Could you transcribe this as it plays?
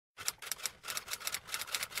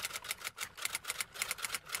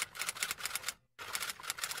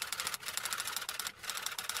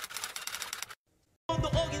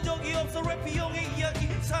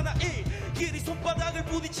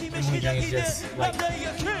Hojoong is just like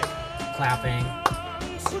clapping.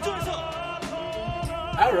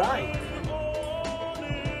 Alright.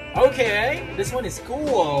 Okay, this one is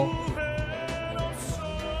cool.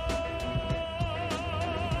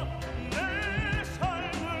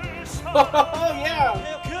 Oh yeah!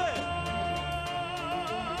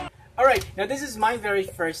 Alright, now this is my very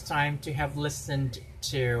first time to have listened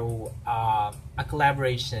to a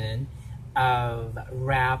collaboration of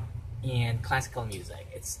rap and classical music.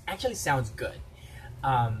 It actually sounds good.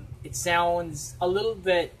 It sounds a little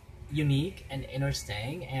bit unique and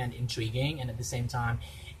interesting and intriguing, and at the same time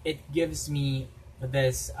it gives me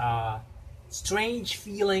this strange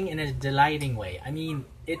feeling in a delighting way. I mean,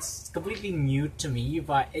 it's completely new to me,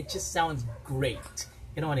 but it just sounds great.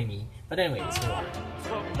 You know what I mean? But anyway, let's move on.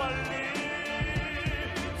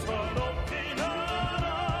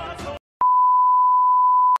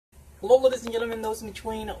 Hello ladies and gentlemen, those in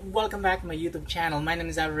between, welcome back to my YouTube channel. My name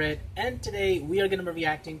is Everett, and today we are going to be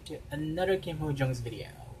reacting to another Kim Hojoong's video.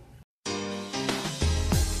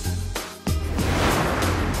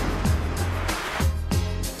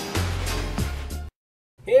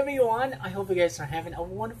 Hey everyone, I hope you guys are having a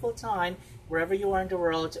wonderful time wherever you are in the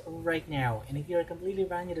world right now. And if you're completely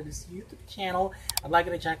brand new to this YouTube channel, I'd like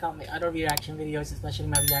you to check out my other reaction videos, especially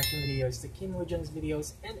my reaction videos to Kim Hojoong's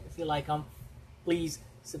videos. And if you like them, please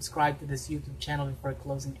subscribe to this YouTube channel before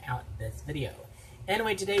closing out this video.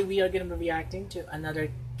 Anyway, today we are going to be reacting to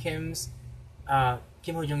another Kim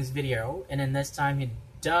Hojoong's video, and then this time he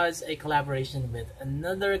does a collaboration with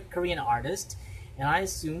another Korean artist, and I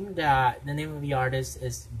assume that the name of the artist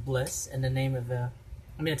is Bliss, and the name of the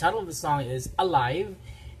title of the song is Alive,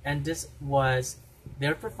 and this was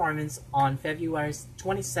their performance on February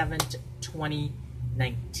 27th,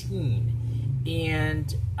 2019.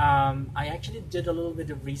 And I actually did a little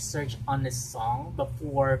bit of research on this song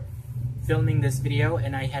before filming this video,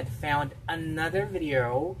 and I had found another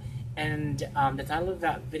video, and the title of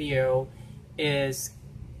that video is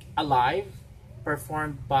Alive,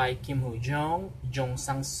 performed by Kim Hojoong, Jung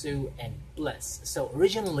Sang-soo, and Bliss. So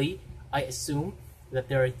originally, I assume that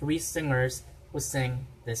there are 3 singers who sing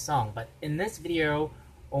this song, but in this video,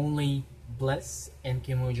 only Bliss and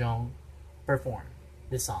Kim Hojoong perform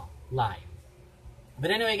this song live. But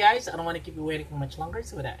anyway guys, I don't want to keep you waiting for much longer,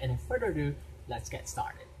 so without any further ado, let's get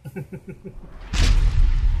started.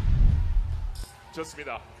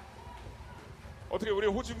 좋습니다. 어떻게 우리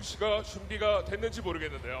호중 씨가 준비가 됐는지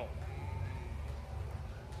모르겠는데요.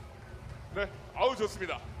 네, 아우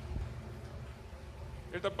좋습니다.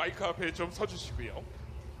 일단 마이크 앞에 좀 서주시고요.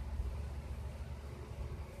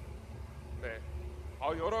 네,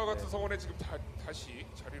 여러 같은 성원에 지금 다시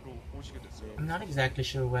자리로 오시게 됐어요. I'm not exactly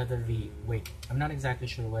sure whether the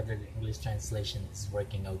English translation is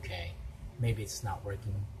working okay. Maybe it's not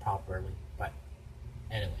working properly, but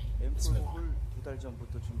anyway, let's move on. 2달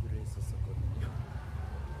전부터 준비를 했었거든요.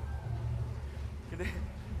 근데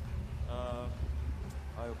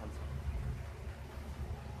아유 감사합니다.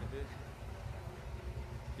 근데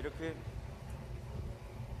이렇게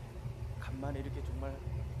간만에 이렇게 정말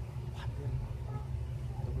환대를 받고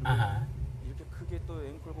이렇게 크게 또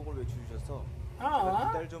앵콜곡을 외쳐주셔서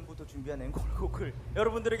제가 2달 전부터 준비한 앵콜곡을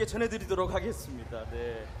여러분들에게 전해드리도록 하겠습니다.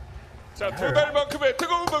 네. 자, 2달만큼의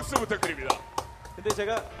뜨거운 박수 부탁드립니다. 근데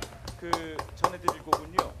제가 전해드릴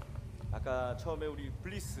곡은요, 아까 처음에 우리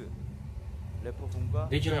블리스 래퍼분과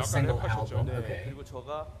Digital single album. 네, Okay. 그리고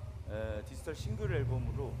저가 디지털 싱글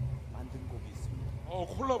앨범으로 만든 곡이 있습니다.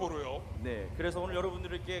 콜라보로요. 네, 그래서 오늘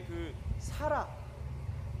여러분들에게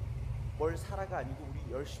뭘 살아가 아니고 우리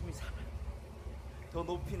열심히 살아, 더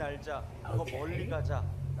높이 날자, 더 멀리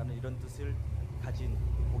가자라는 이런 뜻을 가진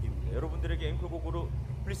곡입니다. 여러분들에게 앵콜곡으로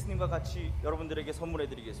블리스님과 같이 여러분들에게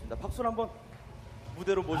선물해드리겠습니다. 박수를 한번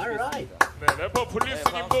무대로 모시겠습니다. 네, 래퍼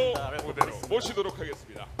블리스님도 무대로 모시도록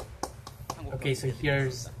하겠습니다. Okay, so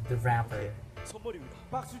here's the rapper. 선물입니다.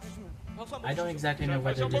 박수 주시면. I don't exactly know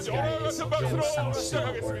whether this guy is Jung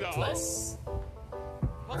Sang-soo or Bliss.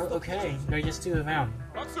 Okay, there are just 2 of them.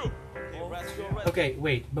 박수. Okay,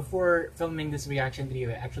 wait, before filming this reaction video,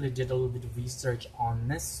 I actually did a little bit of research on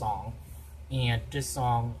this song, and this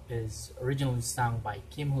song is originally sung by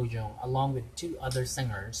Kim Hojoong along with 2 other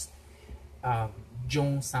singers,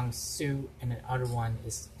 Jung Sang-soo, and the other one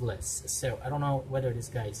is Bliss. So I don't know whether this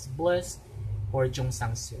guy is Bliss or Jung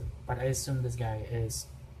Sang-soo, but I assume this guy is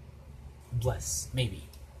Bliss, maybe,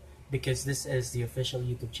 because this is the official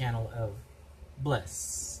YouTube channel of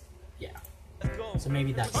Bliss. Yeah. So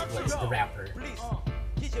maybe that's Bliss, the rapper.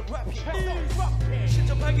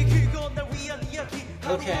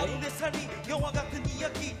 Okay.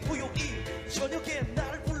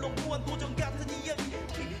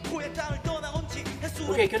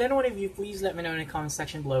 Okay, could anyone of you please let me know in the comment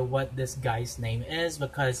section below what this guy's name is,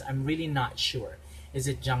 because I'm really not sure. Is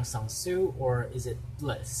it Jang Sung-soo or is it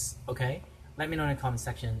Bliss? Okay, let me know in the comment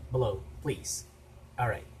section below, please.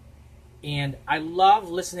 Alright. And I love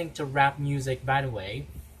listening to rap music, by the way.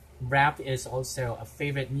 Rap is also a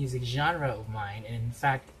favorite music genre of mine, and in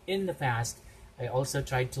fact, in the past, I also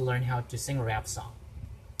tried to learn how to sing a rap song.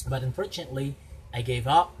 But unfortunately, I gave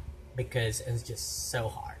up because it was just so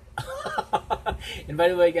hard. And by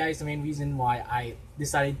the way, guys, the main reason why I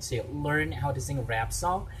decided to learn how to sing a rap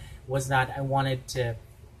song was that I wanted to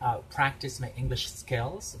practice my English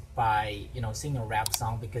skills by, singing a rap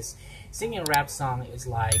song, because singing a rap song is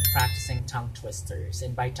like practicing tongue twisters.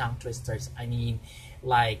 And by tongue twisters, I mean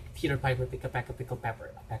like Peter Piper pick a peck of pickled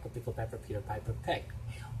pepper, a peck of pickled pepper, Peter Piper pick.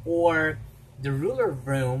 Or the ruler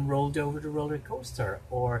vroom rolled over the roller coaster.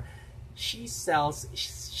 Or she sells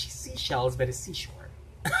seashells by the seashore.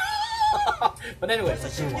 But anyway,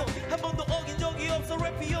 let's move on.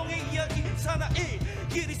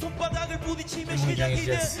 Hojoong is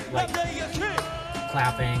just like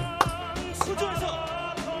clapping.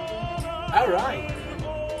 Alright.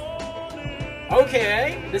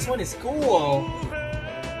 Okay, this one is cool.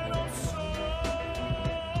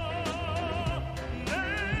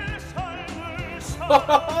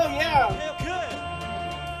 Oh yeah!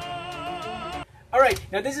 Alright,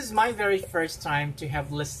 now this is my very first time to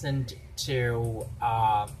have listened to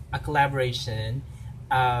a collaboration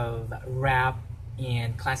of rap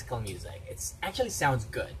and classical music. It actually sounds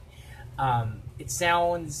good. It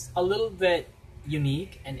sounds a little bit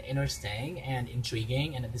unique and interesting and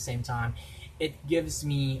intriguing, and at the same time, it gives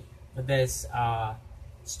me this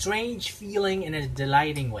strange feeling in a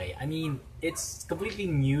delighting way. I mean, it's completely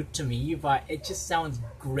new to me, but it just sounds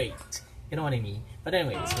great. You know what I mean? But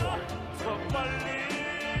anyway, let's move on.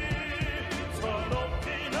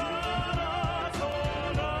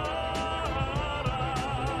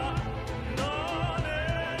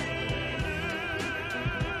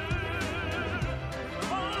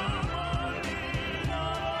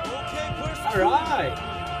 Alright!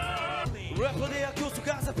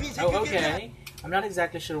 Oh, okay. I'm not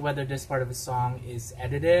exactly sure whether this part of the song is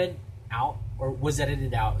edited out or was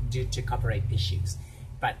edited out due to copyright issues.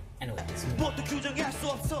 But anyway, let's move on.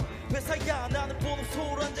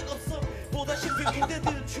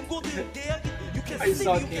 I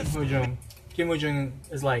saw Kim Hojoong. Kim Hojoong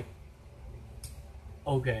is like,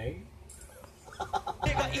 okay.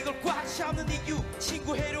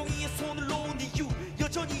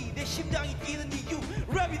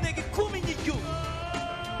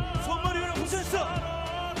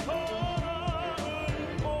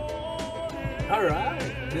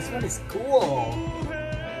 Alright, this one is cool.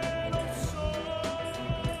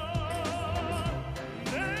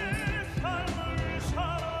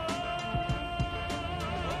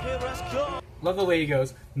 Love the way he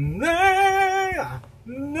goes. Naya,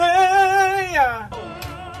 Naya.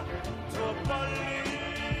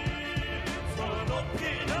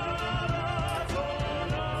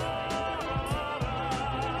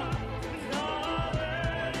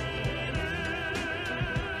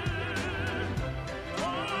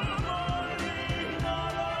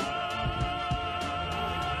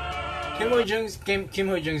 Kim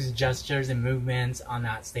Hojoong's gestures and movements on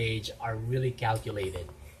that stage are really calculated.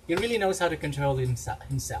 He really knows how to control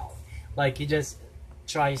himself. Like, he just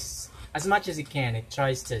tries, as much as he can, he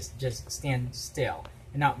tries to just stand still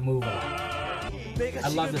and not move around. I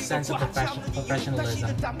love the sense of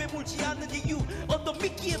professionalism.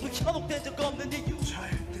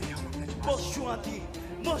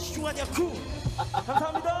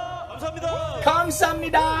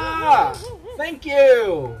 감사합니다! Thank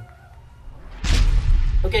you!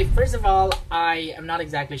 Okay, first of all, I am not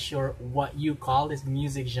exactly sure what you call this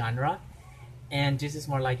music genre, and this is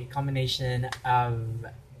more like a combination of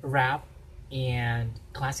rap and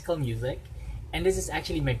classical music, and this is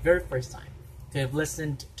actually my very first time to have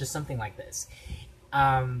listened to something like this.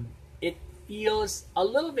 It feels a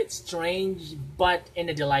little bit strange, but in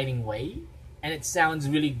a delighting way, and it sounds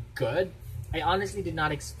really good. I honestly did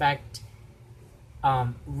not expect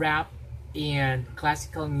rap and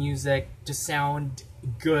classical music to sound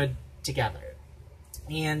good together,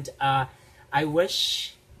 and I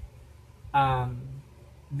wish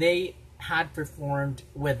they had performed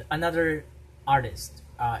with another artist,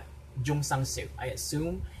 Jung Sang-soo. I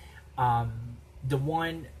assume the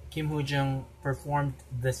one Kim Hojoong performed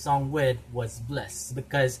the song with was Bliss,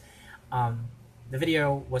 because the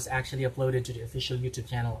video was actually uploaded to the official YouTube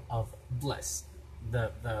channel of Bliss, the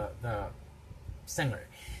singer.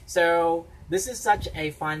 So this is such a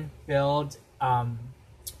fun-filled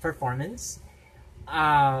performance.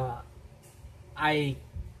 I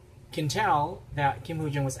can tell that Kim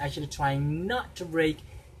Hojoong was actually trying not to break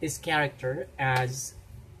his character as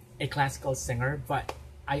a classical singer, but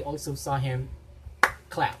I also saw him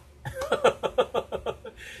clap.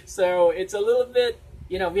 So it's a little bit,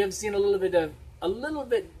 you know, we have seen a little bit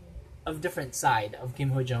of different side of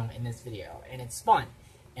Kim Hojoong in this video, and it's fun,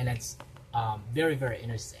 and it's very, very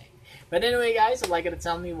interesting. But anyway, guys, I'd like you to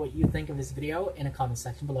tell me what you think of this video in the comment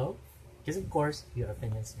section below, because of course your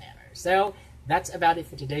opinions matter. So that's about it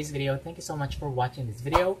for today's video. Thank you so much for watching this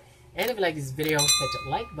video, and if you like this video, hit the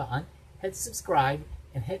like button, hit subscribe,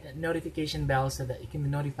 and hit the notification bell so that you can be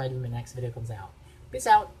notified when my next video comes out. Peace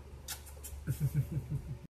out.